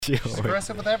She's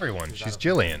aggressive with everyone. She's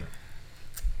Jillian.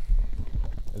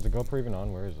 Is the GoPro even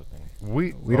on? Where is the thing?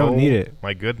 We don't need it.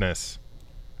 My goodness.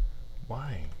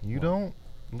 Why? You don't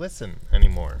listen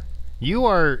anymore. You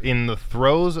are in the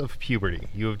throes of puberty.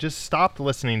 You have just stopped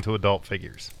listening to adult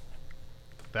figures.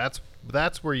 That's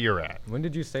where you're at. When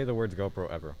did you say the words GoPro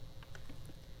ever?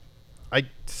 I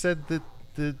said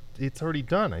that it's already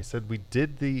done. I said we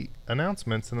did the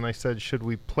announcements, and then I said, should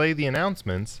we play the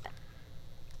announcements?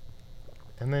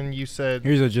 And then you said...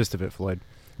 Here's the gist of it, Floyd.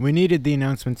 We needed the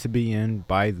announcements to be in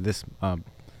by this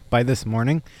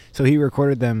morning, so he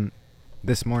recorded them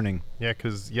this morning. Yeah,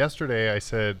 because yesterday I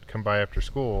said come by after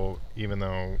school, even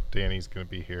though Danny's going to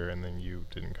be here, and then you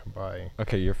didn't come by.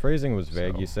 Okay, your phrasing was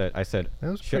vague. So I said... That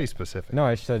was pretty specific. No,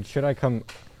 I said, should I come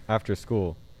after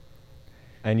school?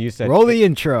 And you said... Roll the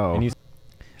intro. And you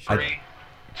 3,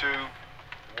 2,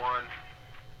 1,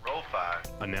 roll 5.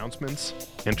 Announcements,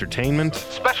 entertainment,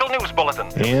 Special news bulletin.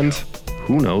 and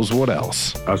who knows what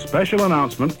else. A special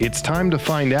announcement. It's time to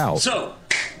find out So,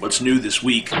 what's new this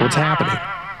week? what's happening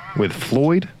with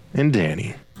Floyd and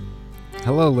Danny.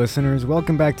 Hello, listeners.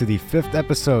 Welcome back to the 5th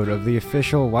episode of the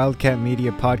official Wildcat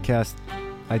Media podcast.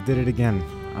 I did it again.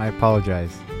 I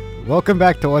apologize. Welcome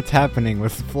back to What's Happening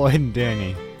with Floyd and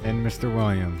Danny and Mr.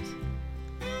 Williams.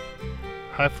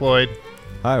 Hi, Floyd.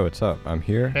 Hi, what's up? I'm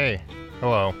here. Hey.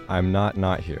 Hello. I'm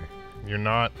not here. You're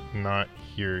not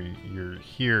here.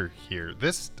 You're here.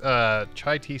 This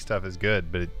chai tea stuff is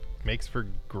good, but it makes for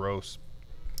gross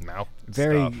mouth stuff.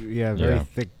 Very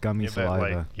thick gummy Yeah,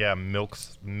 that, saliva.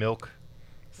 milk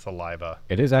saliva.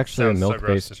 It is actually a Sounds so gross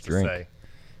milk-based just to drink. say.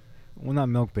 Well, not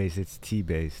milk-based. It's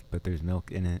tea-based, but there's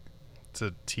milk in it. It's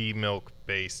a tea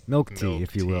milk-based Milk tea,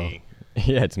 if you will. tea.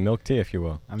 Yeah, it's milk tea, if you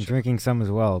will. I'm drinking some as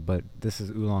well, but this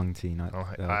is oolong tea, not...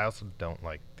 I also don't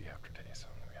like the aftertaste,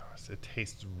 I'm gonna be honest. It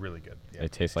tastes really good. The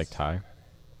It tastes like Thai.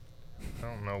 I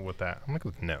don't know what that... I'm gonna go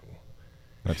with no.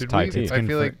 That's Should Thai we? tea. I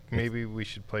feel like It's- maybe we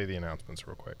should play the announcements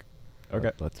real quick.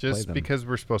 Okay. Let's play Just them. because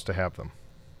we're supposed to have them.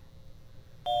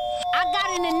 I got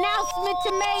an announcement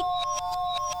to make.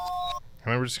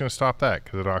 And then we're just going to stop that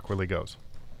because it awkwardly goes.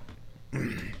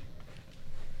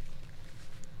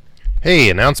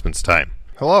 Hey, announcements time.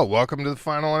 Hello, welcome to the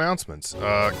final announcements.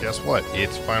 Guess what?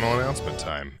 It's final announcement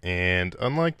time. And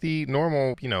unlike the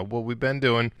normal, what we've been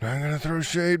doing, I'm going to throw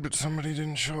shade, but somebody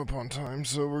didn't show up on time,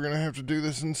 so we're going to have to do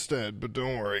this instead. But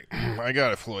don't worry. I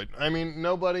got it, Floyd. I mean,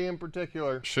 nobody in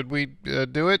particular. Should we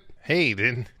do it? Hey,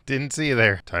 didn't see you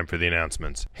there. Time for the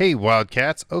announcements. Hey,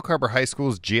 Wildcats, Oak Harbor High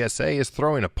School's GSA is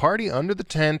throwing a party under the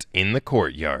tent in the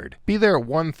courtyard. Be there at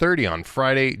 1:30 on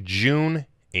Friday, June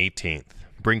 18th.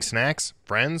 Bring snacks,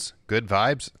 friends, good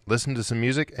vibes, listen to some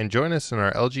music, and join us in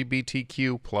our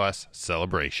LGBTQ plus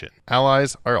celebration.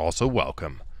 Allies are also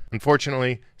welcome.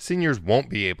 Unfortunately, seniors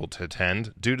won't be able to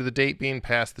attend due to the date being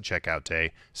past the checkout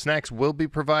day. Snacks will be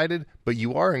provided, but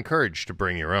you are encouraged to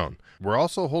bring your own. We're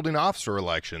also holding officer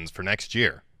elections for next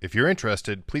year. If you're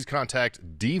interested, please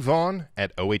contact dvaughn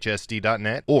at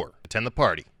ohsd.net or attend the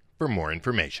party for more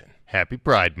information. Happy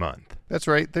Pride Month. That's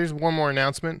right, there's one more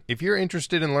announcement. If you're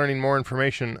interested in learning more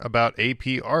information about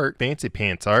AP Art, Fancy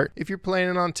Pants Art, if you're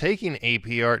planning on taking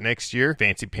AP Art next year,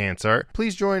 Fancy Pants Art,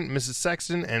 please join Mrs.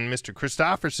 Sexton and Mr.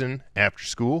 Christofferson after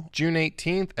school, June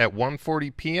 18th at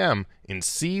 1:40 p.m. in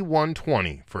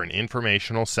C120 for an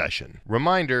informational session.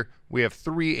 Reminder, we have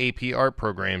 3 AP Art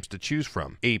programs to choose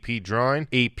from. AP Drawing,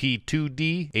 AP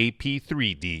 2D, AP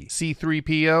 3D,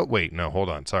 C3PO. Wait, no, hold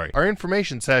on, sorry. Our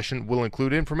information session will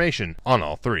include information on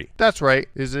all 3. That's right.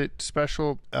 Is it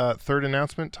special third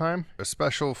announcement time? A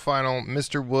special final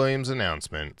Mr. Williams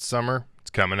announcement. Summer, it's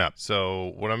coming up.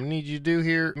 So what I'm going to need you to do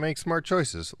here, make smart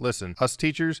choices. Listen, us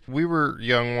teachers, we were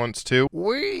young once too.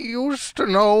 We used to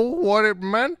know what it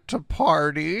meant to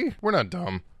party. We're not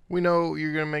dumb. We know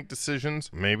you're going to make decisions.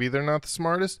 Maybe they're not the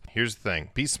smartest. Here's the thing.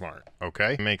 Be smart,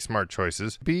 okay? Make smart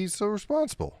choices. Be so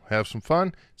responsible. Have some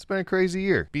fun. It's been a crazy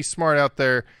year. Be smart out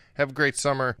there. Have a great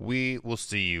summer. We will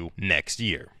see you next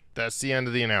year. That's the end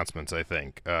of the announcements, I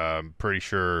think. I'm pretty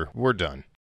sure we're done.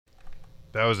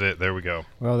 That was it. There we go.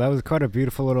 Well, that was quite a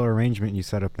beautiful little arrangement you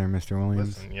set up there, Mr.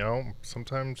 Williams. Listen,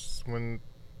 sometimes when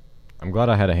I'm glad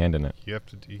I had a hand in it. you have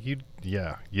to,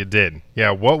 you did. Yeah,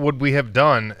 what would we have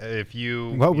done if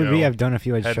you? What would we have done if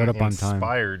you had showed hadn't up on time?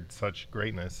 Inspired such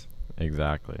greatness.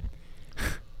 Exactly.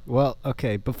 Well,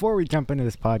 okay, before we jump into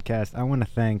this podcast, I want to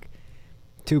thank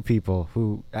 2 people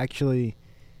who actually,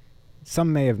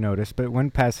 some may have noticed, but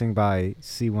when passing by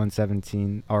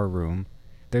C117, our room,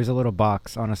 there's a little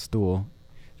box on a stool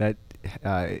that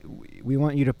we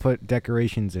want you to put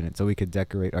decorations in it so we could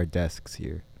decorate our desks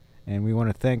here. And we want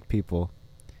to thank people.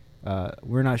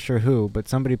 We're not sure who, but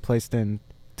somebody placed in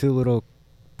 2 little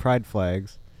pride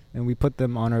flags, and we put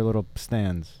them on our little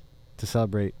stands to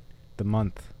celebrate the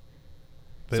month.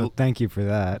 So thank you for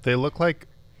that. They look like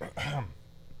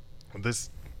this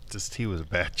tea was a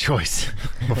bad choice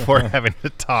before having to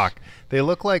talk. They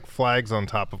look like flags on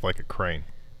top of like a crane.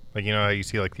 Like, you know how you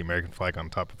see like the American flag on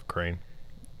top of a crane?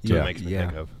 That's what it makes me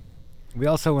think of. We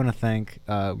also want to thank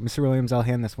Mr. Williams. I'll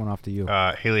hand this one off to you.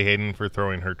 Haley Hayden for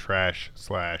throwing her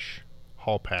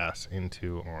trash/hall pass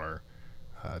into our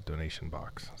donation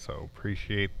box. So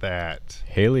appreciate that.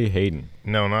 Haley Hayden.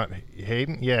 No, not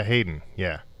Hayden. Yeah, Hayden.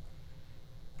 Yeah.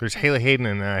 There's Haley Hayden,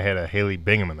 and then I had a Haley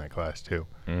Bingham in that class too.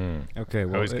 Okay, I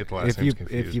well, always get the last if names you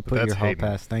confused, but put your that's hall Hayden.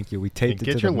 pass, thank you. We taped it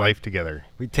to Get your the life mic. together.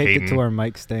 We taped Hayden. it to our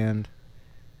mic stand.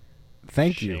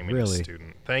 Thank you, Shaming a really.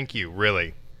 student. Thank you,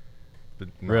 really. But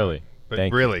no, Really? But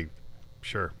Thank you. really,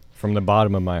 sure. From the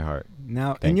bottom of my heart.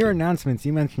 Now, in Thank your you. announcements,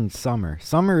 you mentioned summer.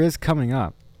 Summer is coming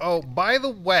up. Oh, by the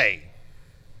way,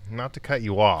 not to cut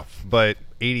you off, but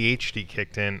ADHD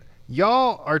kicked in.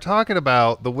 Y'all are talking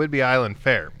about the Whidbey Island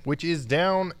Fair, which is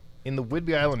down in the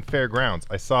Whidbey Island Fairgrounds.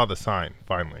 I saw the sign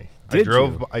finally. I Did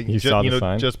drove. you? I You saw the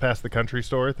sign? just past the country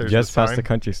store. There's Just the past sign. the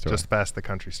country store. Just past the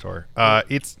country store.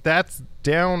 That's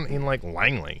down in like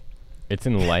Langley. It's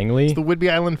in Langley? It's the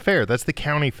Whidbey Island Fair. That's the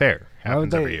county fair.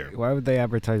 Happens every year. Why would they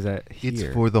advertise that here? It's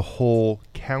for the whole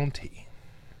county.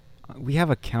 We have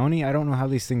a county? I don't know how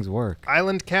these things work.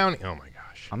 Island County. Oh my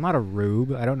gosh. I'm not a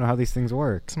rube. I don't know how these things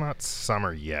work. It's not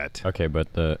summer yet. Okay,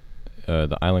 but the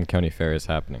Island County Fair is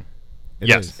happening. It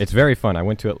Yes. is. It's very fun. I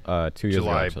went to it 2 years ago,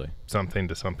 July actually. something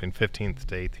to something, 15th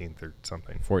to 18th or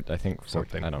something. I think 14.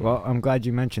 Something. I don't Well, know. I'm glad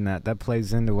you mentioned that. That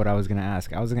plays into what I was going to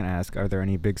ask. I was going to ask, are there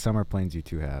any big summer plans you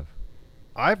two have?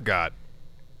 I've got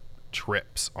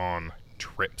trips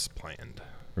planned.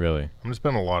 Really? I'm going to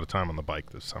spend a lot of time on the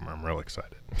bike this summer. I'm real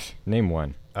excited. Name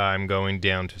one. I'm going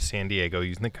down to San Diego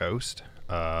using the coast,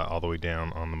 all the way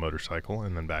down on the motorcycle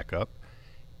and then back up.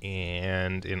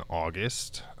 And in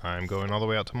August, I'm going all the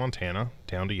way out to Montana,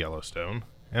 down to Yellowstone,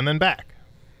 and then back.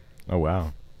 Oh,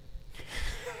 wow.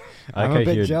 I'm like a how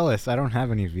bit you're- jealous. I don't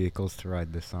have any vehicles to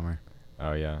ride this summer.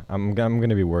 Oh, yeah. I'm going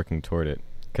to be working toward it.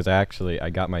 Because I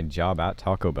got my job at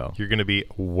Taco Bell. You're going to be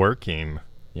working.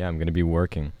 Yeah, I'm going to be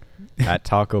working at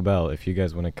Taco Bell. If you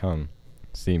guys want to come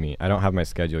see me. I don't have my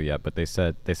schedule yet, but they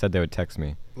said they would text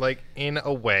me. Like, in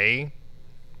a way,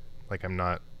 like I'm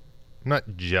not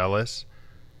jealous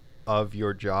of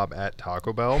your job at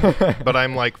Taco Bell, but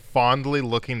I'm like fondly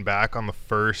looking back on the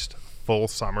first full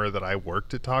summer that I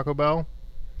worked at Taco Bell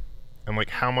and like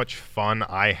how much fun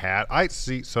I had.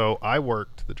 So I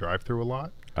worked the drive-thru a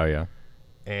lot, Oh, yeah?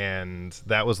 and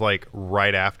that was like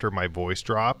right after my voice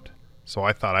dropped. So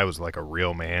I thought I was like a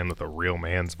real man with a real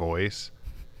man's voice.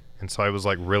 And so I was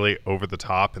like really over the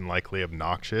top and likely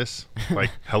obnoxious.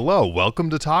 Like, hello, welcome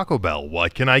to Taco Bell.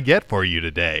 What can I get for you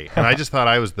today? And I just thought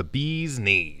I was the bee's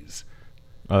knees.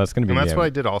 Oh, that's going to be And me. that's what I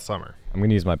did all summer. I'm going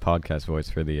to use my podcast voice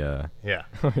for the... Yeah.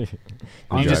 the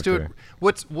You just do it.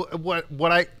 drive-thru.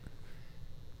 What I,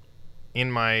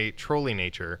 in my trolly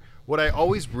nature, what I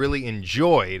always really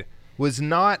enjoyed was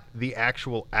not the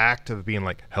actual act of being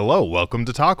like, hello, welcome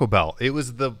to Taco Bell. It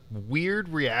was the weird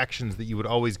reactions that you would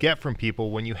always get from people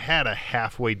when you had a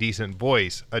halfway decent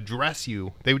voice address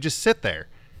you. They would just sit there.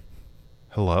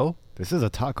 Hello? This is a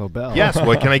Taco Bell. Yes,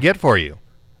 what can I get for you?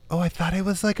 Oh, I thought it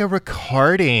was like a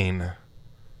recording.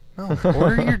 No,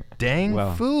 order your dang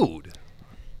Well. food.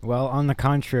 Well, on the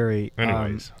contrary,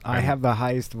 Anyways, I have the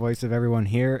highest voice of everyone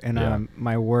here, and Yeah.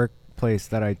 my workplace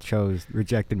that I chose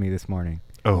rejected me this morning.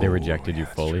 Oh, They rejected you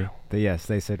that's fully? true. Yes,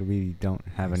 they said we don't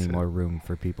have They any said- more room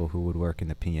for people who would work in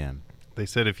the PM. They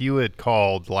said if you had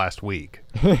called last week.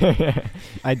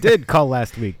 I did call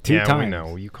last week two Yeah, times. we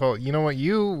know. You call. You know what?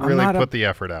 You I'm really not put up- the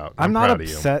effort out. I'm not proud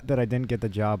upset that I didn't get the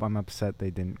job. I'm upset they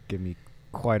didn't give me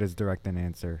quite as direct an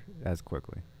answer as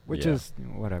quickly, which Yeah. is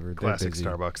whatever. of you. they're Classic busy.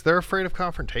 Starbucks. They're afraid of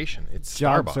confrontation. It's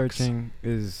Job Starbucks. searching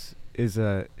is it's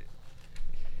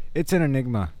an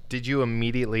enigma. Did you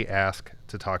immediately ask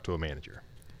to talk to a manager?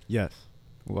 Yes.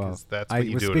 Well, 'Cause that's I what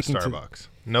you was do at a speaking to- Starbucks.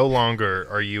 No longer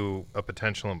are you a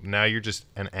potential. Now you're just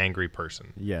an angry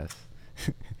person. Yes.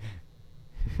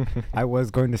 I was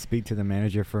going to speak to the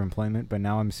manager for employment, but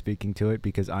now I'm speaking to it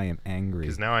because I am angry.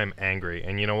 Because now I'm angry,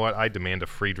 and you know what? I demand a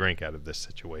free drink out of this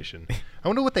situation. I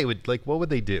wonder what they would like. What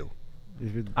would they do?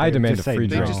 I demand just a say free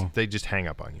They drink. no. just hang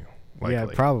up on you. Yeah,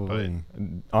 likely. probably.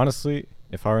 Honestly,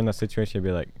 if I were in that situation, I'd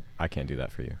be like, I can't do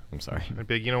that for you. I'm sorry. But I'd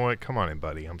be like, you know what? Come on in,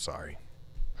 buddy. I'm sorry.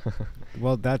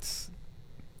 Well, that's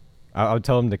I would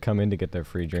tell them to come in to get their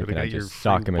free drink, Could've and I got your just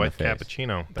sock free them in the wet face.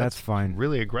 cappuccino. That's fine.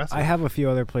 Really aggressive. I have a few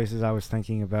other places I was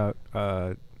thinking about.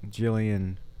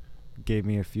 Jillian gave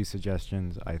me a few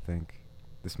suggestions, I think,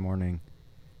 this morning.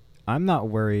 I'm not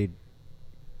worried.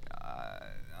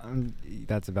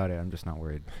 That's about it. I'm just not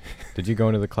worried. Did you go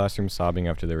into the classroom sobbing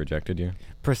after they rejected you?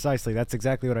 Precisely. That's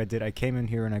exactly what I did. I came in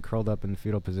here and I curled up in the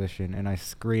fetal position and I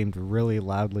screamed really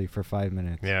loudly for 5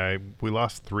 minutes. Yeah, we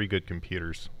lost 3 good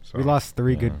computers. So We lost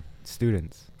 3 Yeah. good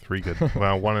students. 3 good,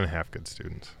 well, 1.5 good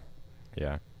students.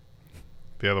 Yeah.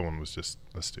 The other one was just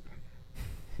a student.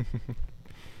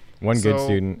 One good So-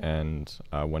 student and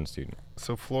 1 student.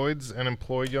 So Floyd's an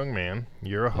employed young man.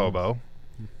 You're a hobo.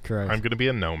 Correct. I'm going to be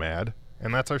a nomad.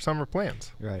 And that's our summer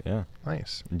plans. right. Yeah.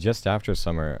 Nice. Just after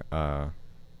summer, toward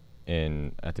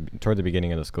the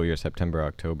beginning of the school year, September,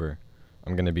 October,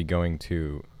 I'm going to be going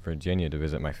to Virginia to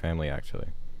visit my family, actually.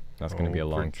 That's going to be a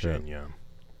long trip. Virginia.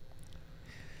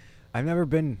 I've never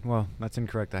been. Well, that's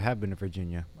incorrect. I have been to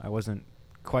Virginia. I wasn't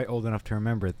quite old enough to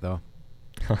remember it, though.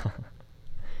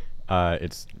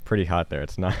 It's pretty hot there.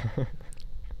 It's not.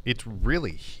 It's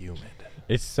really humid.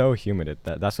 It's so humid.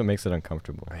 That's what makes it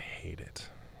uncomfortable. I hate it.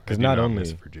 'Cause I do not miss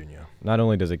only- Virginia. Not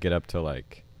only does it get up to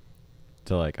like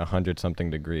 100 something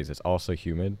degrees, it's also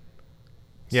humid.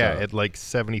 Yeah, So- at like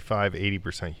 75,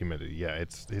 80% humidity. Yeah,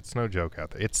 it's no joke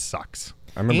out there. It sucks.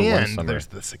 I remember one and summer. there's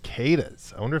the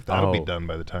cicadas. I wonder if that'll be Oh. done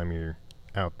by the time you're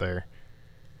out there.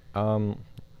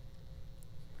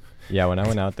 Yeah, when I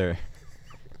went out there,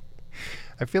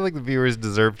 I feel like the viewers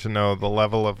deserve to know the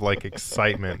level of like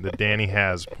excitement that Danny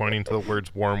has pointing to the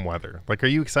words warm weather. Like, are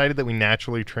you excited that we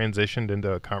naturally transitioned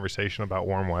into a conversation about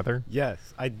warm weather?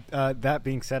 Yes. That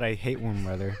being said, I hate warm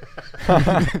weather.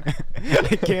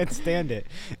 I can't stand it.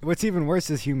 What's even worse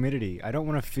is humidity. I don't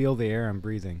want to feel the air I'm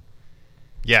breathing.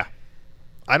 Yeah.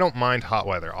 I don't mind hot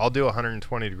weather. I'll do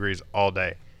 120 degrees all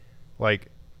day. Like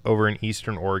over in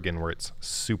eastern Oregon where it's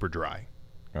super dry.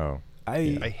 oh,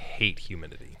 I hate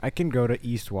humidity. I can go to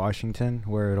East Washington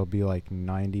where it'll be like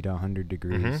 90 to 100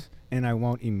 degrees, Mhm. and I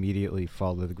won't immediately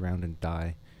fall to the ground and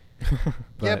die. Yeah,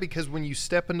 But- because when you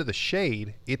step into the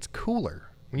shade, it's cooler.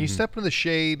 When you Mhm. step into the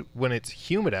shade when it's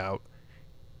humid out,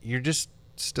 you're just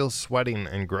still sweating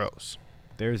and gross.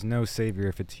 There's no savior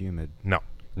if it's humid. No.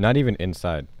 not even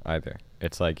inside either.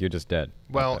 It's like you're just dead.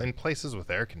 out Well, there. in places with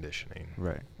air conditioning,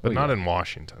 Right. but Well, not yeah. in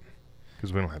Washington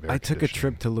because we don't have air I took a conditioning.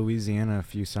 trip to Louisiana a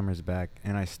few summers back,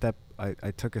 and I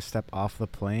took a step off the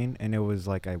plane, and it was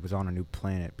like I was on a new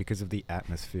planet because of the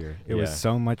atmosphere. It was Yeah.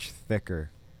 so much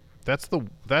thicker.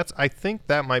 I think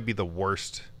that might be the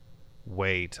worst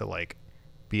way to like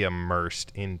be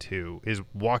immersed into is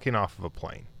walking off of a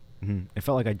plane. It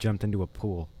felt like I jumped into a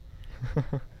pool.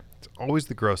 It's always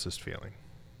the grossest feeling.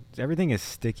 Everything is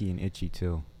sticky and itchy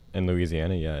too. In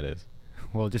Louisiana, yeah, it is.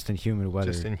 Well, just in humid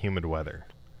weather. Just in humid weather.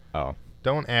 Oh,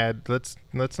 Don't add. Let's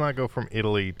not go from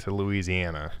Italy to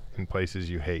Louisiana in places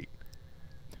you hate.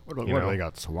 what you know. they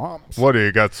got swamps? What do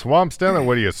you got swamps down there?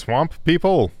 What are you swamp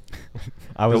people?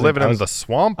 I They're was living I in was, the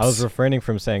swamps. I was refraining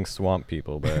from saying swamp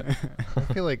people, but I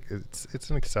feel like it's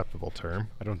an acceptable term.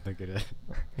 I don't think it is.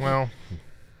 Well,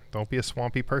 don't be a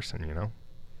swampy person. You know,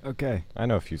 Okay. I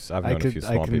know a few. I've I known a could- few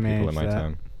I swampy could people in manage my that.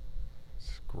 time.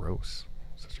 it's gross.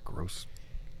 Such a gross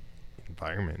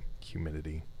environment.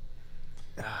 Humidity.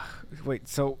 Wait,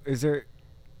 so is there?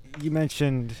 You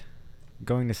mentioned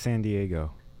going to San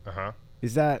Diego. Uh huh.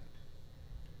 Is that?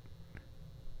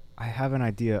 I have an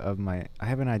idea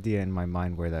in my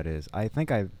mind where that is. I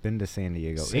think I've been to San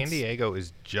Diego. San Diego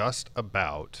is just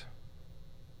about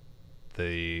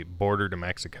the border to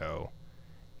Mexico.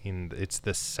 It's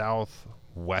the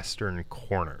southwestern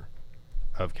corner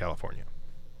of California.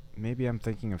 Maybe I'm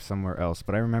thinking of somewhere else,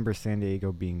 but I remember San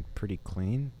Diego being pretty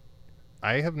clean.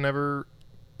 I have never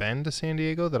been to San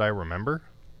Diego that I remember.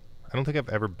 I don't think I've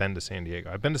ever been to San Diego.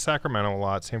 I've been to Sacramento a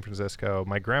lot, San Francisco.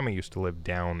 My grandma used to live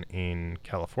down in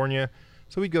California,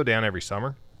 so we'd go down every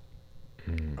summer.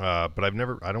 But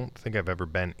I don't think I've ever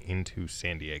been into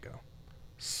San Diego.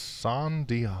 San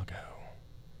Diego.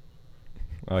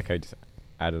 I like how I just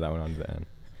added that one on to the end.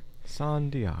 San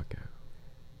Diego.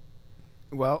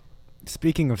 Well,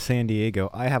 speaking of San Diego,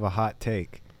 I have a hot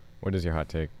take. What is your hot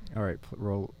take? All right,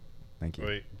 roll. Thank you.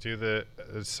 Wait, do the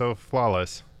it's so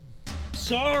flawless.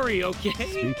 Sorry, okay?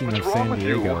 Speaking What's of wrong San with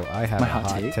you? Diego, I have My a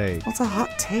hot hot take? take. What's a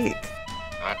hot take?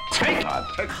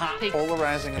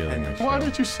 Polarizing Feeling opinion. Why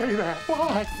did you say that?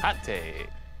 Why? Hot take.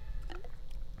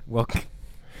 Welcome.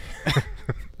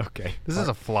 Okay. This is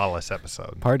a flawless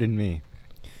episode. Pardon me.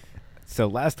 So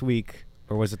last week,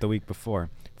 or was it the week before,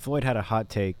 Floyd had a hot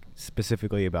take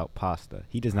specifically about pasta.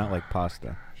 He does not like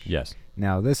pasta. Yes.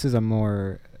 Now, this is a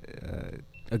more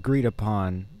agreed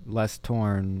upon, less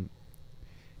torn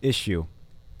issue.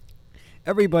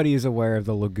 Everybody is aware of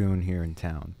the lagoon here in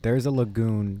town. There's a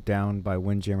lagoon down by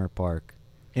Windjammer Park,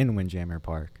 in Windjammer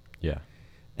Park. Yeah.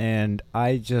 And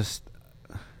I just,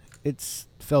 it's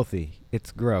filthy.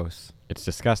 It's gross. It's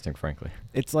disgusting, frankly.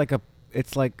 It's like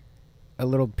a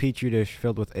little petri dish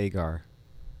filled with agar.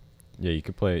 Yeah, you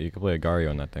could play Agario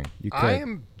on that thing. You could. I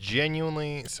am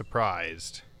genuinely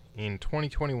surprised in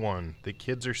 2021 that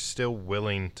kids are still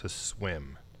willing to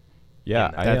swim. Yeah,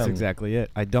 That's exactly it.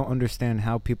 I don't understand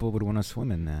how people would want to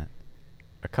swim in that.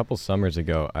 A couple summers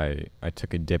ago, I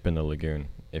took a dip in the lagoon,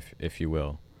 if you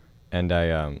will, and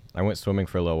I went swimming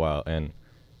for a little while, and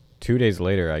 2 days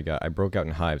later I broke out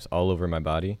in hives all over my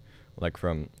body, like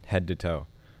from head to toe.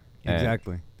 And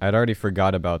Exactly. I'd already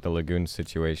forgot about the lagoon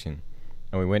situation,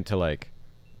 and we went to like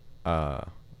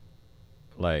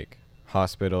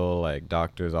hospital, like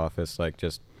doctor's office, like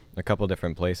just a couple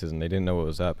different places, and they didn't know what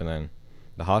was up, and then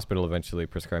the hospital eventually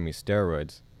prescribed me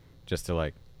steroids just to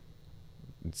like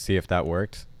see if that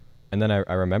worked. And then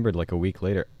I remembered like a week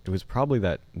later, it was probably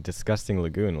that disgusting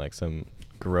lagoon, like some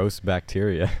gross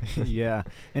bacteria. Yeah,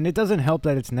 and it doesn't help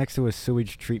that it's next to a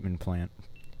sewage treatment plant.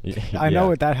 I Yeah.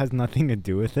 know that has nothing to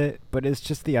do with it, but it's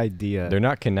just the idea. They're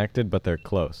not connected, but they're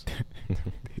close.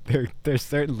 They're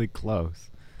certainly close.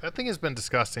 That thing has been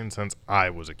disgusting since I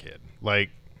was a kid.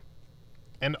 Like,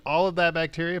 and all of that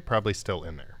bacteria probably still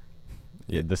in there.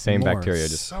 Yeah, the same More. bacteria.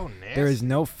 Just So nasty. There is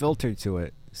no filter to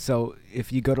it. So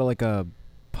if you go to like a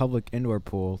public indoor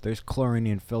pool, there's chlorine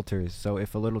in filters. So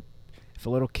if a little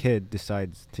kid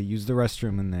decides to use the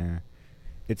restroom in there,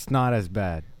 it's not as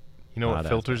bad. You know Not what as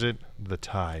filters it? The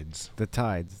tides. The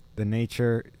tides, the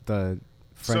nature, the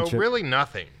friendship. So really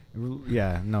nothing.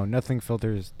 Yeah, no, nothing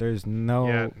filters. There's no.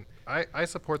 Yeah, I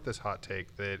support this hot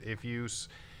take that if you...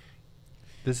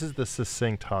 This is the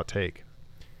succinct hot take.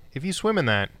 If you swim in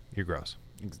that, you're gross.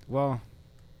 Well,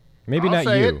 maybe I'll not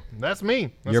say you. it. That's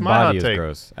me. That's Your my hot body is take.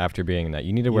 gross after being in that.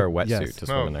 You need to wear a wetsuit yes. to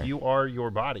swim in No, there. you are your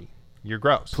body. You're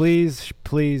gross.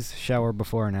 please shower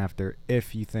before and after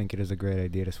if you think it is a great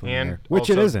idea to swim in And there, which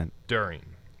it also isn't, During.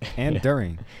 and Yeah.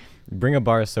 during. Bring a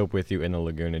bar of soap with you in the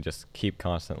lagoon and just keep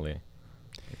constantly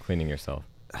cleaning yourself.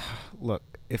 Look,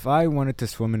 if I wanted to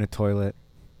swim in a toilet,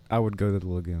 I would go to the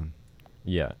lagoon.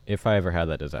 Yeah, if I ever had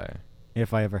that desire.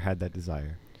 If I ever had that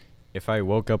desire. If I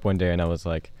woke up one day and I was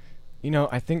like,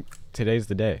 I think today's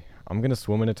the day. I'm going to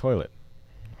swim in a toilet.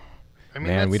 I mean,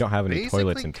 Man, we that's don't have any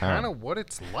toilets in basically kind town. of what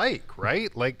it's like,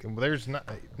 right? Like, there's not...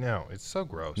 No, it's so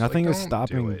gross. Nothing like, is don't do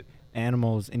stopping it.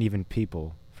 animals and even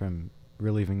people from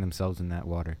relieving themselves in that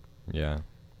water. Yeah.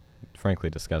 Frankly,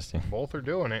 disgusting. Both are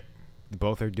doing it.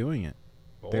 Both are doing it.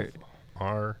 Both They're-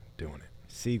 are doing it.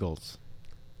 Seagulls.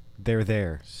 They're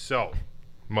there. So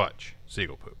much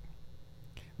seagull poop.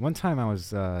 One time I was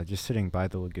just sitting by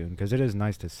the lagoon because it is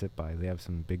nice to sit by. They have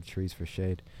some big trees for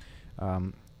shade.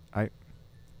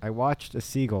 I watched a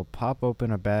seagull pop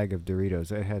open a bag of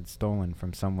Doritos it had stolen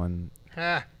from someone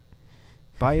Ha!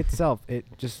 by itself. It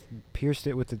just pierced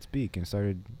it with its beak and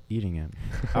started eating it.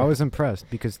 I was impressed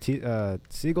because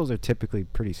seagulls are typically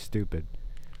pretty stupid.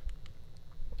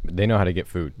 They know how to get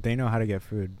food. They know how to get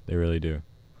food. They really do.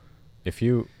 If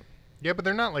you... Yeah, but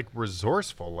they're not like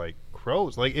resourceful like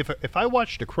crows. Like if I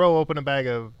watched a crow open a bag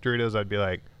of Doritos, I'd be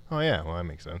like, oh yeah, well that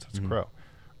makes sense. It's a crow.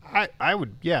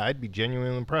 I'd be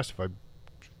genuinely impressed if I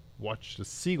watched a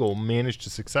seagull manage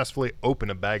to successfully open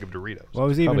a bag of Doritos. What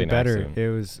was Probably even not better,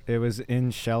 soon. it was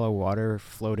in shallow water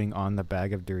floating on the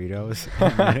bag of Doritos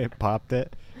and then it popped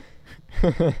it.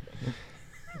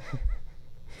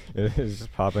 It's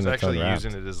just popping He's its actually own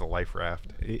using it as a life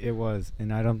raft. It was,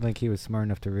 and I don't think he was smart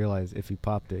enough to realize if he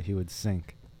popped it, he would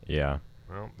sink. Yeah.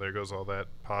 Well, there goes all that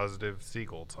positive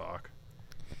seagull talk.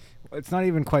 It's not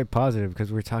even quite positive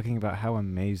because we're talking about how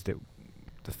amazed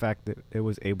the fact that it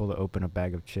was able to open a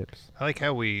bag of chips. I like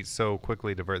how we so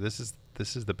quickly divert. This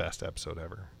is the best episode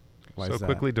ever. Why so is that?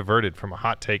 quickly diverted from a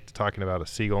hot take to talking about a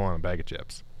seagull on a bag of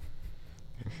chips.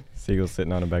 Seagull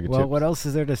sitting on a bag of Well, chips. what else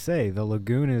is there to say? The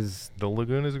lagoon is The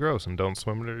lagoon is gross, and don't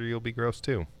swim in it or you'll be gross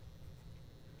too.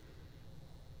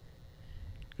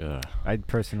 Ugh. I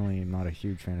personally am not a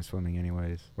huge fan of swimming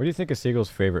anyways. What do you think a seagull's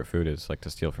favorite food is, like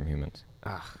to steal from humans?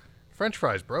 French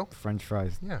fries, bro. French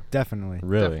fries. Yeah. Definitely.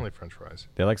 Really? Definitely French fries.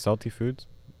 They like salty foods?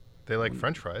 They like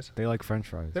French fries. They like French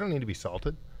fries. They don't need to be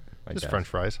salted. I Just guess. French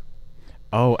fries.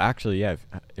 Oh, actually, yeah.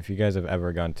 If you guys have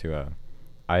ever gone to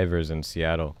Ivers in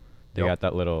Seattle, they Yep. got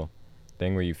that little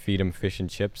thing where you feed them fish and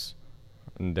chips,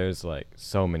 and there's like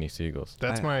so many seagulls.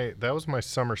 That was my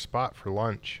summer spot for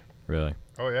lunch. Really?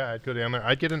 Oh yeah, I'd go down there.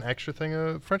 I'd get an extra thing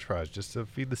of French fries just to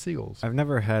feed the seagulls. I've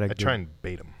never had a I good try and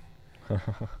bait them.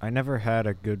 I never had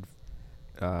a good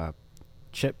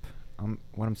chip.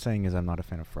 What I'm saying is I'm not a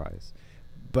fan of fries.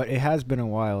 But it has been a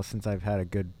while since I've had a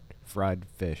good fried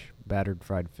fish, battered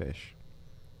fried fish.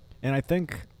 And I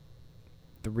think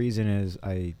the reason is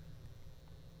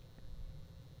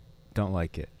don't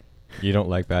like it. You don't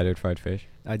like battered fried fish?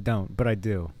 I don't, but I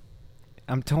do.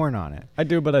 I'm torn on it. I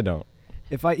do, but I don't.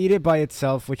 If I eat it by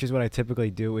itself, which is what I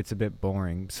typically do, it's a bit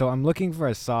boring. So I'm looking for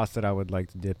a sauce that I would like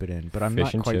to dip it in, but I'm Fish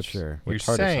not and quite chips? sure. With You're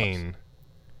tartar sauce. saying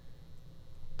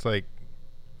it's like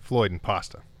Floyd and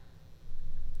pasta.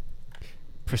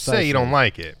 Precisely. Say you don't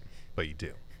like it, but you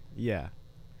do. Yeah.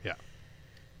 Yeah.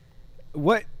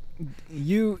 What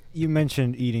you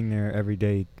mentioned eating there every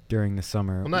day during the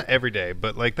summer. Well, not every day,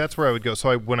 but like that's where I would go.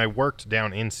 So when I worked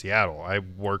down in Seattle, I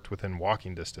worked within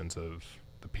walking distance of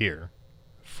the pier,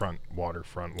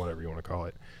 waterfront, whatever you want to call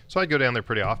it. So I'd go down there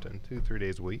pretty often, 2-3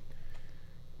 days a week.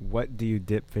 What do you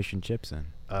dip fish and chips in?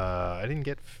 I didn't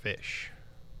get fish.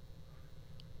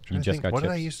 You just got what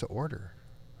did I chips? used to order?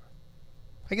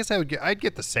 I guess I'd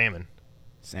get the salmon.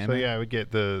 Salmon? So yeah, I would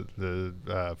get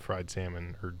the fried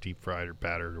salmon or deep fried or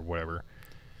battered or whatever.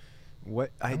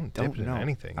 What? I dip don't it in know.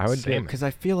 anything. I would dip- salmon. Because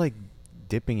I feel like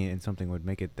dipping it in something would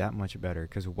make it that much better.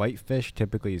 Because white fish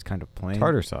typically is kind of plain.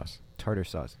 Tartar sauce. Tartar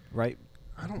sauce, right?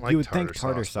 I don't like you would tartar think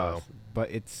tartar sauce, sauce,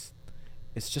 but it's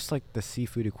just like the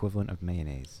seafood equivalent of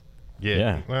mayonnaise. though. Yeah.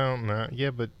 Yeah. Well, no.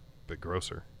 Yeah, but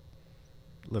grosser.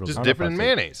 Little Just bit. dip it if in I'd say-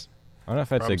 mayonnaise. I don't know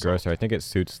if I'd say Problem grosser. solved. I think it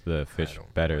suits the fish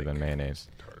don't better like than mayonnaise.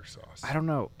 Tartar sauce. I don't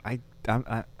know. I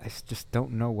just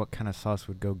don't know what kind of sauce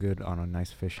would go good on a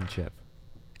nice fish and chip.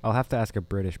 I'll have to ask a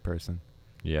British person.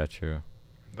 Yeah, true.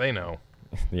 They know.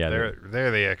 Yeah, They're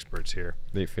the experts here.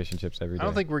 they eat fish and chips every day. I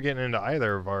don't think we're getting into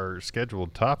either of our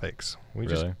scheduled topics. We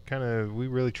just Really? we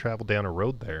really traveled down a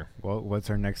road there. Well, what's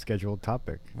our next scheduled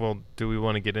topic? Well, do we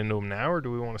want to get into them now, or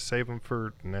do we want to save them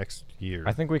for next year?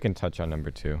 I think we can touch on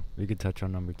number 2. We could touch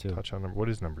on number 2. Touch on what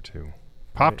is number 2?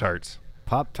 Pop Tarts.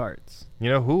 Pop Tarts. You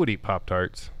know who would eat Pop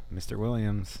Tarts? Mr.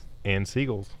 Williams. And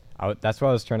Seagulls. That's what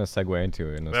I was trying to segue into.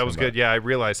 That was good. Yeah, I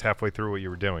realized halfway through what you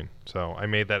were doing, so I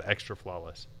made that extra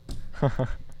flawless.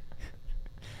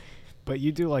 But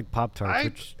you do like Pop Tarts,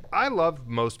 which I love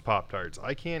most Pop Tarts.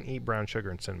 I can't eat brown sugar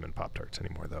and cinnamon Pop Tarts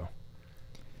anymore, though.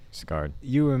 Scarred.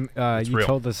 you It's you real.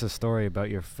 told us a story about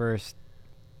your first.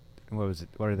 What was it?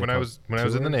 What are they When called? I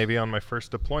was in the Tours? Navy on my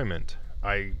first deployment,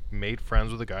 I made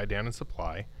friends with a guy down in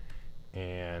supply,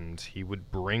 and he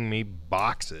would bring me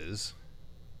boxes,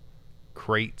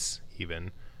 crates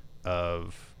even,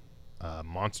 of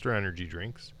Monster Energy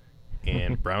drinks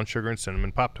and brown sugar and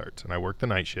cinnamon Pop Tarts. And I worked the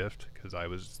night shift because I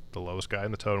was the lowest guy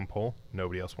in the totem pole.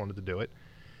 Nobody else wanted to do it,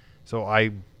 so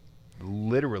I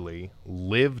literally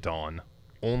lived on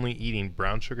only eating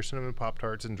brown sugar cinnamon Pop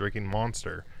Tarts and drinking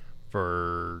Monster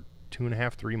for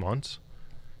 2.5-3 months.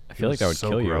 I feel like that would so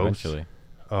kill you gross. eventually.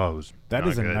 Oh, it was That not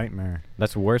is a good. nightmare.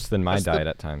 That's worse than my That's the diet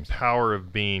at times. Power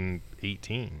of being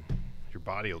 18. Your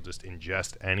body will just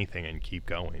ingest anything and keep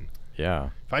going. Yeah.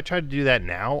 If I tried to do that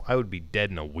now, I would be dead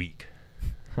in a week.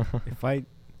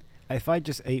 If I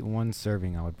just ate one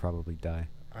serving, I would probably die.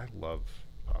 I love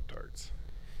Pop Tarts.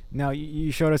 Now,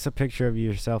 you showed us a picture of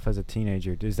yourself as a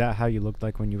teenager. Is that how you looked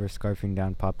like when you were scarfing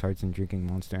down Pop Tarts and drinking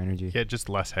Monster Energy? Yeah, just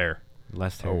less hair.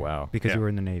 Less hair. Oh, wow. Because Yeah. you were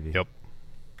in the Navy. Yep.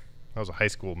 That was a high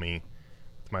school me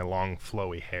with my long,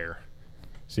 flowy hair.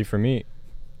 See, for me,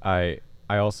 I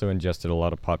also ingested a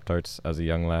lot of Pop Tarts as a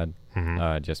young lad,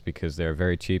 just because they're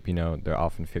very cheap. You know, they're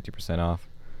often 50% off.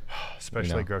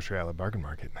 Especially No. Grocery Outlet Bargain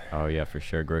Market. Oh yeah, for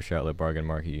sure. Grocery Outlet Bargain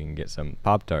Market, you can get some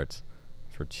Pop Tarts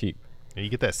for cheap. You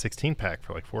get that 16-pack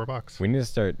for like $4. We need to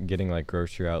start getting like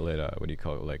Grocery Outlet. What do you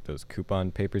call it? Like those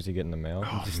coupon papers you get in the mail.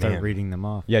 Oh, Just start man. reading them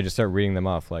off. Yeah, just start reading them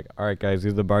off. Like, all right, guys,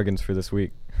 these are the bargains for this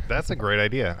week. That's a great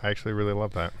idea. I actually really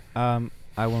love that.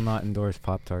 I will not endorse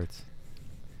Pop Tarts.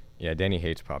 Yeah, Danny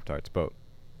hates Pop Tarts, but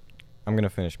I'm gonna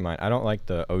finish mine. I don't like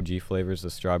the OG flavors, the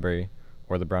strawberry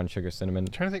or the brown sugar cinnamon.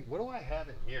 I'm trying to think, what do I have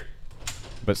in here?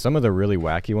 But some of the really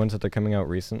wacky ones that they're coming out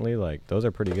recently, like those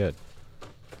are pretty good.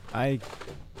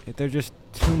 They're just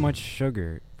too much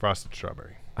sugar. Frosted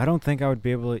strawberry. I don't think I would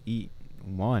be able to eat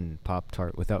one Pop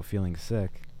Tart without feeling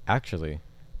sick. Actually,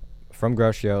 from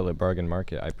Grocery Outlet Bargain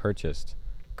Market, I purchased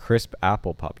crisp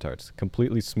apple Pop Tarts,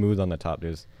 completely smooth on the top.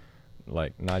 There's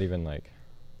like not even like.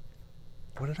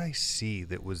 What did I see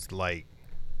that was like?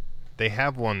 They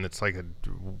have one that's like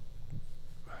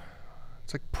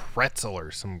it's like pretzel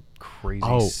or some crazy.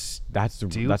 Oh, that's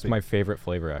stupid- my favorite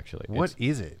flavor actually. What It's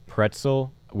is it?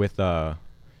 pretzel with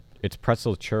it's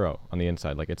pretzel churro on the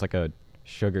inside. Like it's like a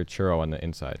sugar churro on the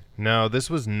inside. No, this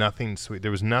was nothing sweet.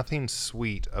 There was nothing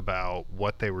sweet about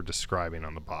what they were describing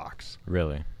on the box.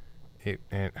 Really,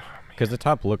 Oh, because the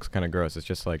top looks kind of gross. It's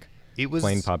just like it was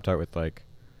plain Pop Tart with like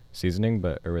seasoning,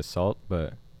 or with salt.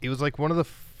 But It was like one of the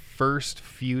first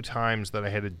few times that I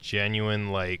had a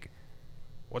genuine like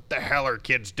what the hell are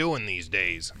kids doing these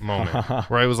days moment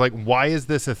where I was like, why is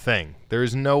this a thing? There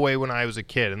is no way when I was a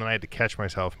kid. And then I had to catch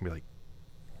myself and be like,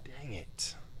 dang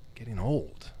it, getting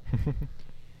old.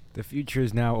 The future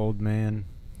is now, old man.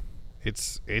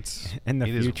 It's And the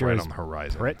it is future right is on the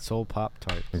horizon. pretzel Pop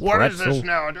Tart. What is this Pretzel.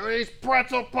 now? These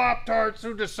pretzel Pop-Tarts?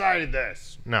 Who decided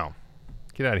this? No.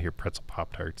 Get out of here, pretzel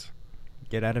Pop-Tarts.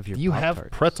 Get out of your Do you have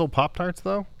Pop-Tarts. pretzel Pop-Tarts,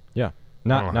 though? Yeah. I don't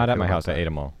know Not how I at my feel house. about I that. ate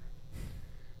them all.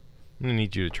 I'm going to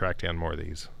need you to track down more of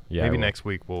these. Yeah, I Maybe will. next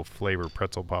week we'll flavor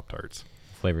pretzel Pop-Tarts.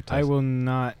 Flavor test. I will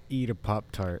not eat a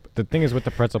Pop-Tart. The thing is with the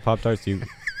pretzel Pop Tarts,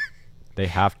 they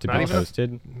have to Not be even a-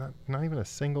 toasted. Not even a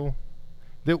single...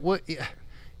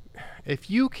 If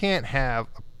you can't have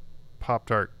a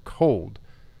Pop-Tart cold,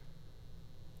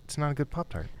 it's not a good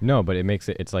Pop-Tart. No, but it makes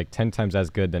it's like 10 times as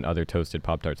good than other toasted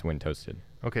Pop Tarts when toasted.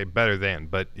 Okay, better than,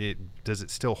 but does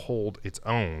it still hold its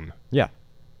own Yeah.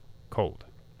 cold?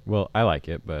 Well, I like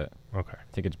it, but Okay. I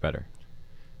think it's better.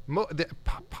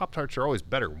 Pop-Tarts are always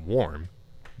better warm,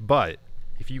 but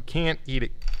if you can't eat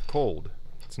it cold,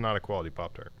 it's not a quality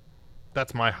Pop-Tart.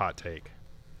 That's my hot take.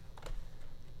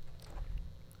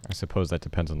 I suppose that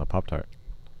depends on the Pop Tart.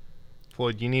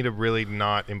 Floyd, you need a really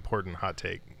not important hot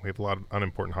take. We have a lot of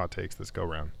unimportant hot takes this go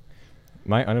round.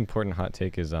 My unimportant hot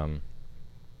take is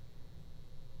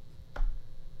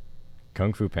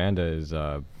Kung Fu Panda is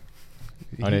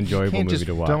unenjoyable can't movie just,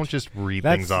 to watch. Don't just read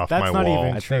That's, things off that's my not wall.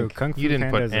 even I true. think Kung Fu You didn't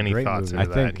Panda put is a any great thoughts movie.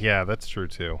 into I that. think- Yeah, that's true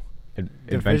too.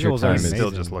 Adventure visuals are Time He's is still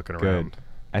amazing. just looking good. around.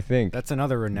 I think That's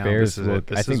another renowned. bears This is will.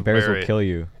 it. I This think is bears where will it- kill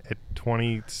you. At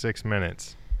 26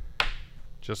 minutes.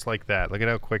 Just like that. Look at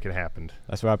how quick it happened.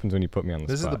 That's what happens when you put me on the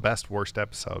This spot. is the best worst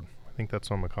episode. I think that's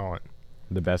what I'm gonna call it.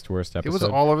 The best worst episode. It was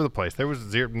all over the place. There was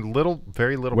very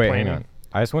little Wait, planning. hang on.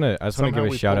 I just want to Somehow give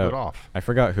we a shout pulled out. it off. I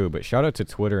forgot who, but shout out to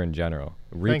Twitter in general.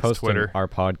 Thanks, Reposting Twitter. our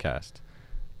podcast,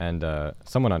 and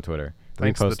someone on Twitter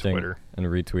Thanks to reposting Twitter. and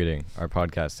retweeting our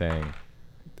podcast, saying,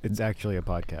 It's actually a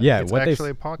podcast. "Yeah, It's what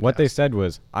actually a what they podcast. said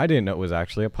was, I didn't know it was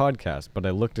actually a podcast, but I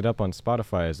looked it up on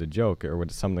Spotify as a joke or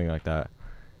something like that,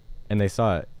 and they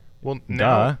saw it. Well,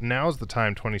 Duh. now's the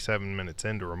time, 27 minutes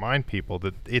in, to remind people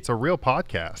that it's a real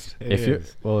podcast. It if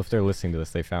is. if they're listening to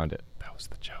this, they found it. That was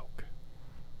the joke.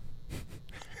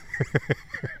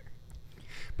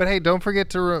 But hey, don't forget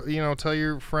to tell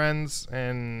your friends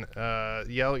and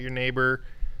yell at your neighbor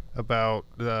about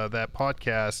that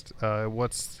podcast.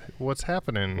 What's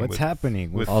happening? What's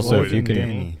happening with Also, Floyd if you and can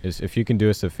Danny? if you can do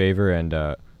us a favor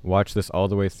and watch this all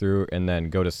the way through, and then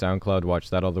go to SoundCloud,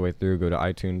 watch that all the way through. Go to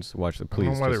iTunes, watch the I don't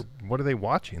know please. why just- what are they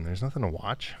watching? There's nothing to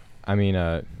watch. I mean,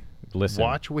 listen.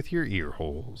 Watch with your ear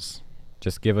holes.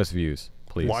 Just give us views,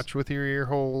 please. Watch with your ear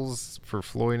holes for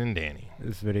Floyd and Danny.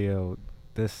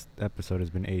 This episode has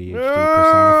been ADHD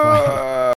personified.